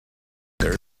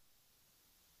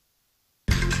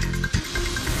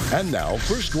And now,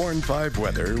 First Warn 5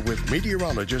 weather with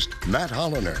meteorologist Matt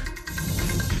Holliner.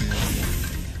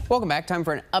 Welcome back. Time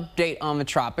for an update on the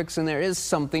tropics, and there is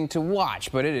something to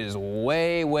watch, but it is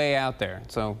way, way out there.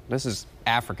 So this is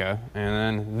Africa, and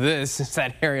then this is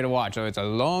that area to watch. So it's a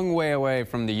long way away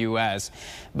from the U.S.,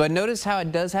 but notice how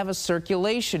it does have a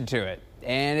circulation to it,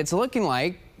 and it's looking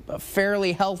like a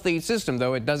fairly healthy system,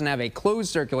 though it doesn't have a closed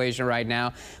circulation right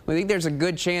now. We think there's a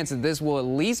good chance that this will at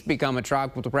least become a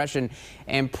tropical depression,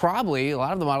 and probably a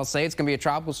lot of the models say it's going to be a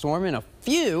tropical storm, and a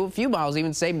few models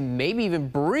even say maybe even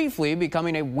briefly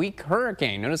becoming a weak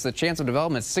hurricane. Notice the chance of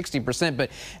development is 60%,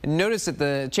 but notice that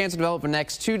the chance of development for the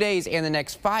next 2 days and the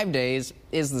next 5 days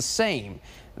is the same.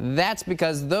 That's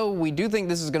because though we do think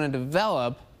this is going to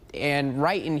develop, and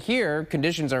right in here,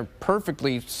 conditions are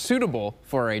perfectly suitable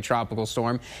for a tropical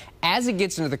storm. As it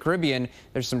gets into the Caribbean,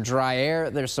 there's some dry air,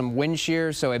 there's some wind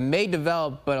shear, so it may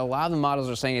develop, but a lot of the models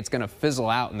are saying it's going to fizzle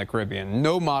out in the Caribbean.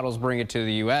 No models bring it to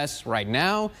the U.S. right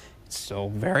now. It's still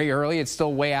very early. It's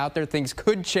still way out there. Things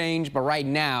could change, but right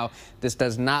now, this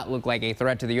does not look like a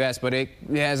threat to the U.S., but it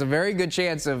has a very good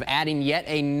chance of adding yet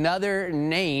another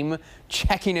name,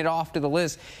 checking it off to the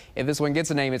list. If this one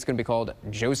gets a name, it's going to be called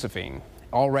Josephine.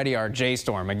 Already our J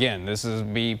storm. Again, this will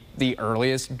be the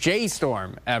earliest J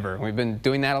storm ever. We've been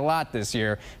doing that a lot this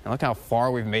year. And look how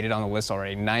far we've made it on the list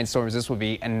already. 9 storms. This would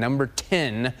be a number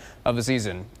 10 of the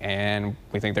season. And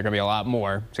we think there are going to be a lot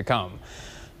more to come.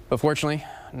 But fortunately,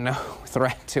 no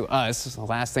threat to us. The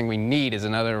last thing we need is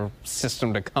another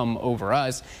system to come over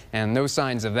us. And no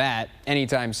signs of that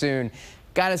anytime soon.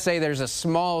 Gotta say there's a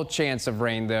small chance of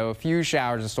rain, though. A few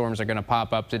showers and storms are going to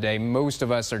pop up today. Most of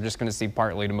us are just going to see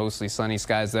partly to mostly sunny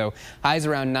skies, though. Highs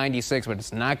around 96, but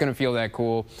it's not going to feel that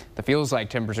cool. The feels like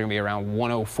temperature going to be around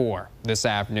 104 this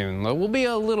afternoon. There will be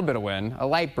a little bit of wind, a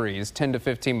light breeze, 10 to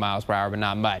 15 miles per hour, but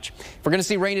not much. If we're going to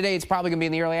see rain today, it's probably going to be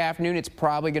in the early afternoon. It's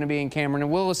probably going to be in Cameron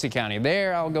and Willacy County.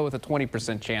 There, I'll go with a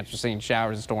 20% chance for seeing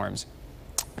showers and storms.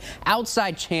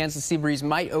 Outside chance the sea breeze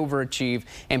might overachieve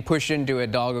and push into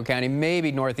Hidalgo County,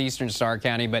 maybe northeastern Starr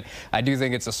County, but I do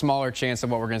think it's a smaller chance of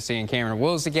what we're going to see in Cameron and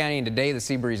Willacy County. And today the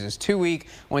sea breeze is too weak.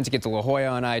 Once you get to La Jolla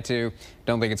on I-2,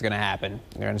 don't think it's going to happen.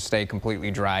 They're going to stay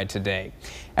completely dry today.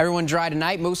 Everyone dry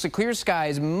tonight, mostly clear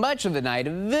skies much of the night.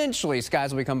 Eventually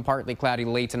skies will become partly cloudy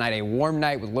late tonight. A warm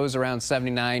night with lows around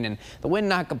 79 and the wind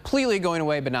not completely going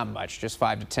away, but not much, just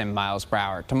 5 to 10 miles per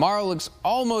hour. Tomorrow looks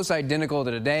almost identical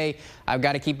to today. I've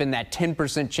got to keep in that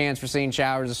 10% chance for seeing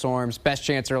showers and storms. Best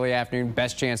chance early afternoon,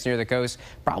 best chance near the coast.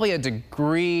 Probably a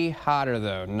degree hotter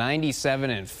though,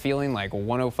 97 and feeling like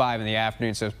 105 in the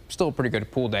afternoon, so still a pretty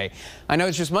good pool day. I know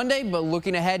it's just Monday, but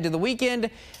looking ahead to the weekend,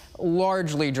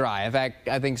 largely dry. In fact,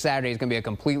 I think Saturday is going to be a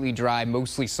completely dry,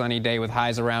 mostly sunny day with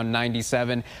highs around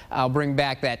 97. I'll bring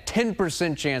back that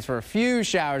 10% chance for a few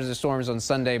showers and storms on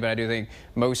Sunday, but I do think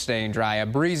most staying dry. A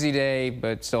breezy day,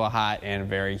 but still a hot and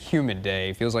very humid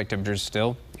day. Feels like temperatures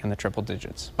still in the triple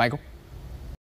digits. Michael?